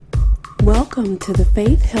Welcome to the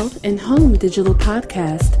Faith, Health, and Home Digital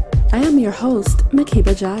Podcast. I am your host,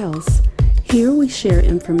 Makeba Giles. Here we share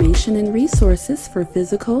information and resources for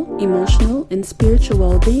physical, emotional, and spiritual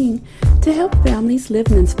well-being to help families live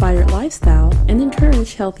an inspired lifestyle and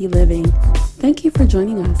encourage healthy living. Thank you for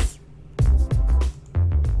joining us.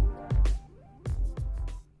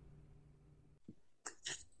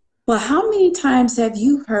 Well, how many times have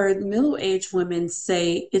you heard middle-aged women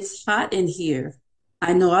say, "It's hot in here"?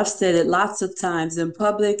 I know I've said it lots of times in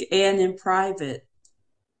public and in private.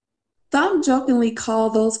 Some jokingly call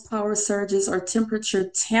those power surges or temperature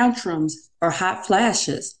tantrums or hot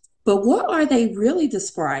flashes. But what are they really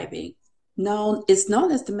describing? It's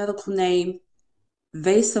known as the medical name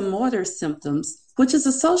vasomotor symptoms, which is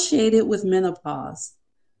associated with menopause.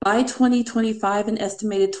 By 2025, an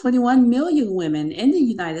estimated 21 million women in the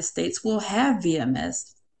United States will have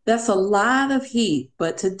VMS. That's a lot of heat,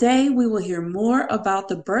 but today we will hear more about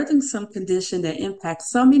the burdensome condition that impacts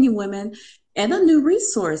so many women and a new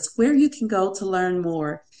resource where you can go to learn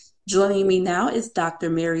more. Joining me now is Dr.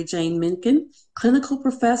 Mary Jane Minkin, clinical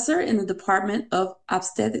professor in the Department of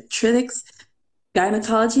Obstetrics,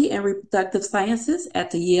 Gynecology, and Reproductive Sciences at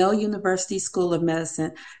the Yale University School of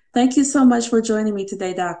Medicine. Thank you so much for joining me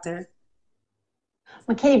today, Doctor.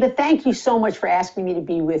 Makeba, thank you so much for asking me to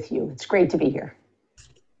be with you. It's great to be here.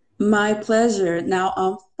 My pleasure.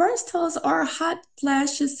 Now, first tell us, are hot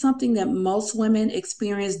flashes something that most women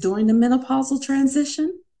experience during the menopausal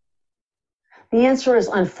transition? The answer is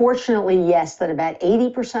unfortunately yes, that about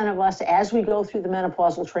 80% of us as we go through the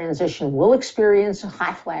menopausal transition will experience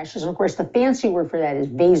hot flashes. And of course, the fancy word for that is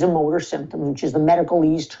vasomotor symptoms, which is the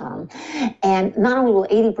medicalese term. And not only will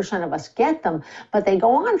 80% of us get them, but they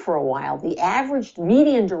go on for a while. The average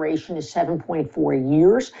median duration is 7.4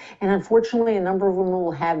 years. And unfortunately, a number of women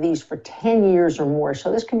will have these for 10 years or more. So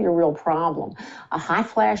this can be a real problem. A hot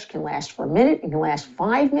flash can last for a minute, it can last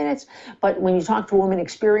 5 minutes. But when you talk to a woman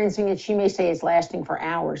experiencing it, she may say it's lasting for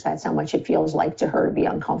hours. That's how much it feels like to her to be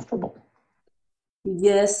uncomfortable.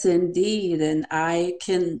 Yes, indeed. And I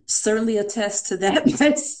can certainly attest to that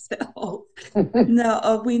myself.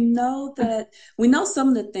 Now, we know some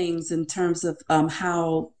of the things in terms of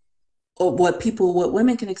how or what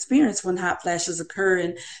women can experience when hot flashes occur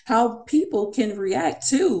and how people can react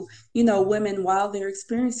to, women while they're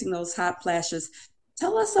experiencing those hot flashes.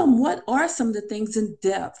 Tell us what are some of the things in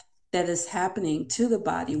depth that is happening to the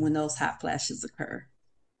body when those hot flashes occur?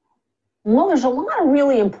 Well, there's a lot of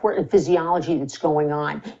really important physiology that's going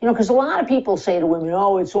on, because a lot of people say to women,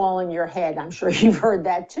 oh, it's all in your head. I'm sure you've heard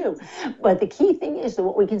that too. But the key thing is that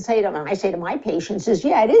what we can say to them, and I say to my patients is,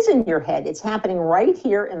 yeah, it is in your head. It's happening right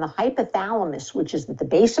here in the hypothalamus, which is at the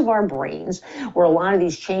base of our brains where a lot of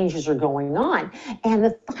these changes are going on. And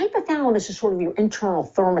the hypothalamus is sort of your internal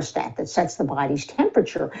thermostat that sets the body's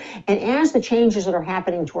temperature. And as the changes that are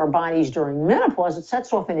happening to our bodies during menopause, it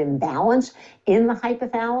sets off an imbalance in the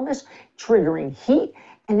hypothalamus, triggering heat,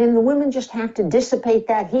 and then the women just have to dissipate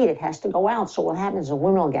that heat. It has to go out. So what happens is the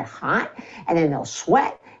women will get hot, and then they'll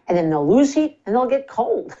sweat, and then they'll lose heat, and they'll get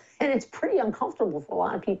cold. And it's pretty uncomfortable for a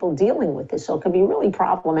lot of people dealing with this. So it can be really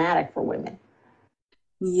problematic for women.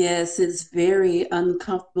 Yes, it's very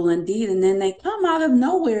uncomfortable indeed. And then they come out of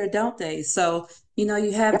nowhere, don't they? So,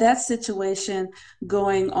 you have that situation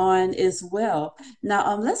going on as well.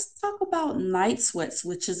 Now, let's talk about night sweats,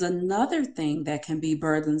 which is another thing that can be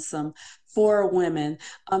burdensome for women.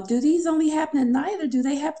 Do these only happen at night or do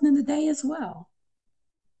they happen in the day as well?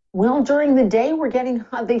 Well, during the day, we're getting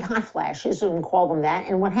the hot flashes, and we call them that.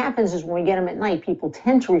 And what happens is when we get them at night, people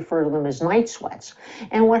tend to refer to them as night sweats.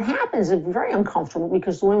 And what happens is very uncomfortable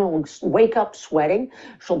because the women will wake up sweating.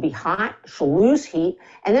 She'll be hot, she'll lose heat,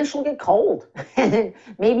 and then she'll get cold. And then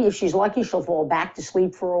maybe if she's lucky, she'll fall back to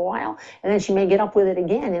sleep for a while, and then she may get up with it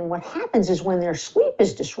again. And what happens is when their sleep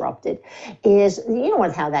is disrupted is,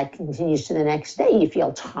 how that continues to the next day. You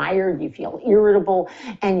feel tired, you feel irritable,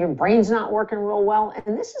 and your brain's not working real well.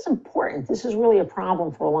 And this is important. This is really a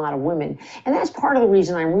problem for a lot of women. And that's part of the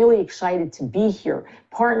reason I'm really excited to be here,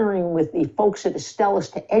 partnering with the folks at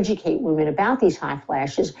Astellas to educate women about these hot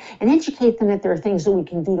flashes and educate them that there are things that we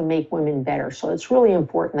can do to make women better. So it's really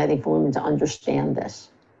important, I think, for women to understand this.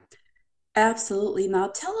 Absolutely. Now,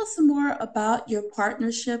 tell us some more about your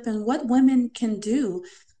partnership and what women can do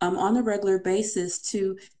on a regular basis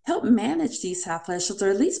to help manage these hot flashes or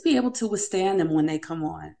at least be able to withstand them when they come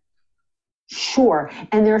on. Sure.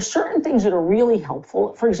 And there are certain things that are really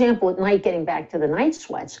helpful. For example, at night, getting back to the night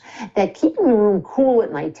sweats, that keeping the room cool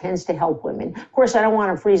at night tends to help women. Of course, I don't want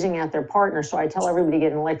them freezing out their partner, so I tell everybody to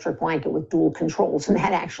get an electric blanket with dual controls, and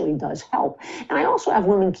that actually does help. And I also have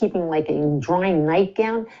women keeping like a dry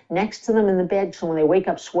nightgown next to them in the bed, so when they wake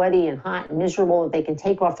up sweaty and hot and miserable, that they can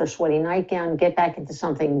take off their sweaty nightgown, get back into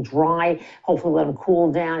something dry, hopefully let them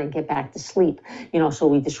cool down and get back to sleep, so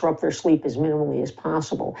we disrupt their sleep as minimally as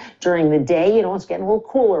possible. During the day, it's getting a little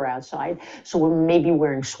cooler outside, so we're maybe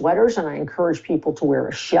wearing sweaters, and I encourage people to wear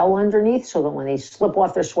a shell underneath so that when they slip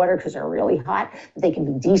off their sweater because they're really hot, they can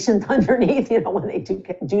be decent underneath, when they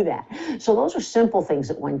do that. So those are simple things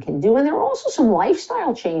that one can do. And there are also some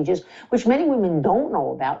lifestyle changes which many women don't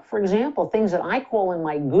know about. For example, things that I call in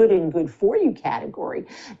my good and good for you category,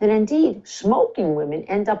 that indeed smoking women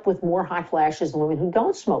end up with more hot flashes than women who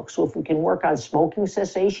don't smoke. So if we can work on smoking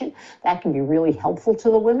cessation, that can be really helpful to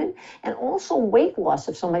the women. And also weight loss,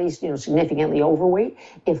 if somebody's significantly overweight,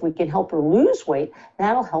 if we can help her lose weight,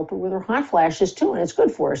 that'll help her with her hot flashes too, and it's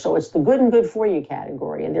good for her. So it's the good and good for you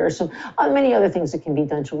category. And there are many other things that can be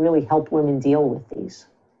done to really help women deal with these.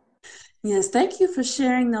 Yes, thank you for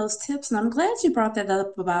sharing those tips. And I'm glad you brought that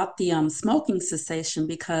up about the smoking cessation,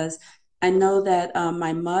 because I know that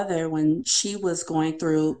my mother, when she was going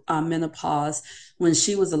through menopause, when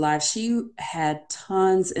she was alive, she had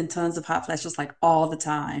tons and tons of hot flashes, like all the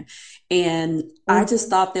time. And I just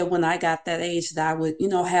thought that when I got that age that I would,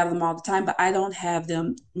 have them all the time, but I don't have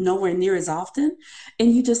them nowhere near as often.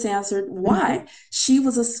 And you just answered why. She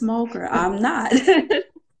was a smoker. I'm not.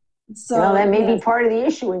 So that may yes. be part of the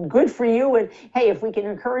issue, and good for you. And hey, if we can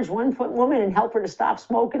encourage one woman and help her to stop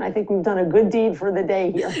smoking, I think we've done a good deed for the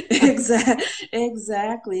day here.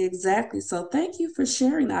 Exactly. So thank you for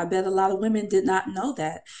sharing that. I bet a lot of women did not know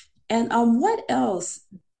that. And what else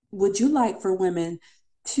would you like for women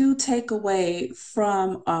to take away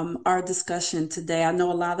from our discussion today? I know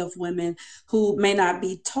a lot of women who may not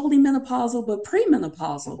be totally menopausal, but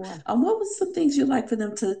premenopausal. Sure. What was some things you'd like for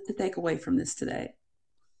them to take away from this today?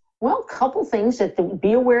 Well, a couple things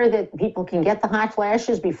be aware that people can get the hot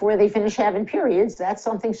flashes before they finish having periods. That's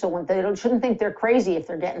something, so when they shouldn't think they're crazy if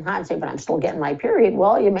they're getting hot and say, but I'm still getting my period.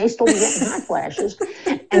 Well, you may still be getting hot flashes.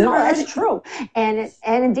 And no, that's true. And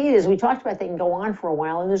indeed, as we talked about, they can go on for a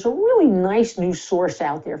while. And there's a really nice new source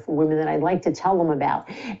out there for women that I'd like to tell them about.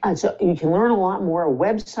 So you can learn a lot more. A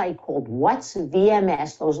website called What's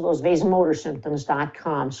VMS, those vasomotor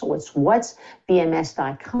symptoms.com. So it's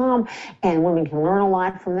what'svms.com, and women can learn a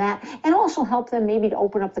lot from that. And also help them maybe to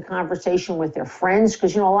open up the conversation with their friends,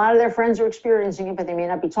 because, a lot of their friends are experiencing it, but they may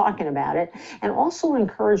not be talking about it. And also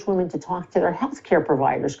encourage women to talk to their healthcare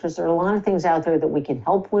providers, because there are a lot of things out there that we can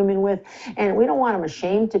help women with. And we don't want them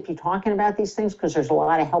ashamed to be talking about these things, because there's a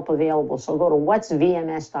lot of help available. So go to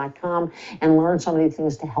what'svms.com and learn some of these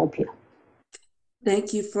things to help you.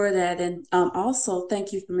 Thank you for that. And also,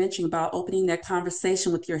 thank you for mentioning about opening that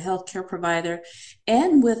conversation with your healthcare provider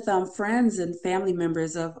and with friends and family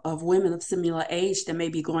members of women of similar age that may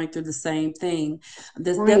be going through the same thing.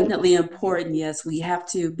 That's Right. definitely important. Yes, we have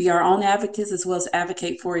to be our own advocates as well as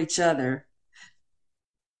advocate for each other.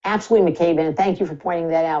 Absolutely, McCabe, and thank you for pointing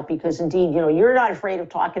that out, because indeed, you're not afraid of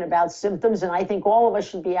talking about symptoms, and I think all of us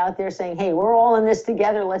should be out there saying, hey, we're all in this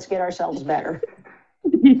together, let's get ourselves better.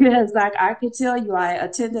 Yes, like I could tell you, I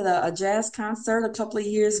attended a jazz concert a couple of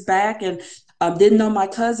years back, and didn't know my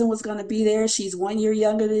cousin was going to be there. She's 1 year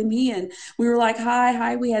younger than me, and we were like,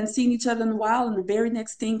 hi. We hadn't seen each other in a while, and the very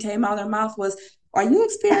next thing came out of her mouth was, "Are you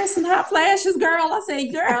experiencing hot flashes, girl?" I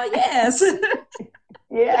said, "Girl, yes."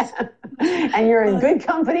 Yeah, and you're in good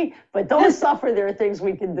company, but don't suffer. There are things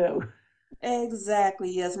we can do. Exactly.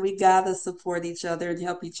 Yes, we gotta support each other and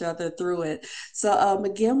help each other through it. So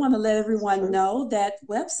again, want to let everyone know that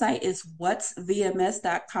website is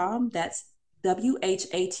what'svms.com. That's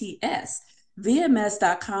WHATS.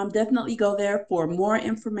 VMS.com. Definitely go there for more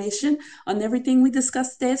information on everything we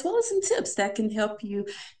discussed today, as well as some tips that can help you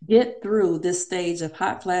get through this stage of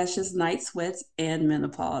hot flashes, night sweats, and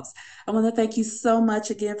menopause. I want to thank you so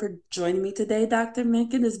much again for joining me today, Dr.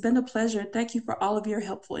 Menken. It's been a pleasure, and thank you for all of your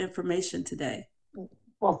helpful information today.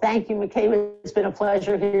 Well, thank you, McCabe. It's been a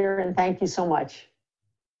pleasure here, and thank you so much.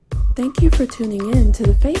 Thank you for tuning in to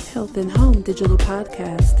the Faith, Health, and Home digital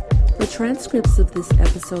podcast. For transcripts of this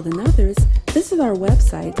episode and others, visit our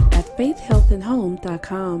website at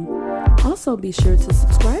faithhealthandhome.com. Also, be sure to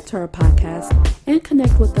subscribe to our podcast and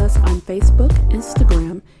connect with us on Facebook,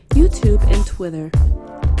 Instagram, YouTube, and Twitter.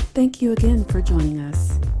 Thank you again for joining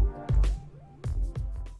us.